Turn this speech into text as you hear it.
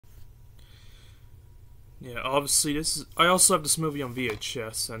Yeah, obviously I also have this movie on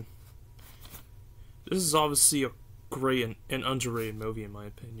VHS, and this is obviously a great and underrated movie in my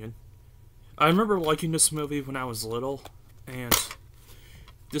opinion. I remember liking this movie when I was little, and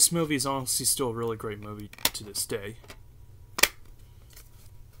this movie is honestly still a really great movie to this day.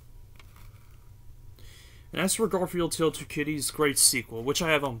 And as for Garfield Tale 2 Kitties' great sequel, which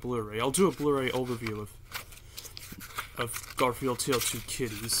I have on Blu-ray, I'll do a Blu-ray overview of Garfield Tale 2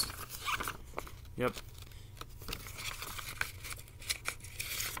 Kitties. Yep.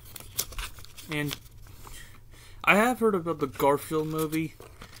 And I have heard about the Garfield movie,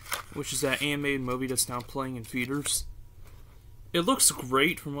 which is that animated movie that's now playing in theaters. It looks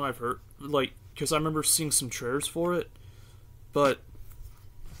great from what I've heard, like, because I remember seeing some trailers for it, but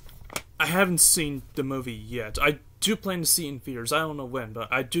I haven't seen the movie yet. I do plan to see it in theaters. I don't know when, but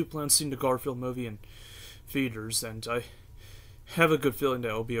I do plan on seeing the Garfield movie in theaters, and I have a good feeling that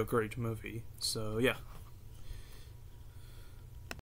it'll be a great movie. So, yeah.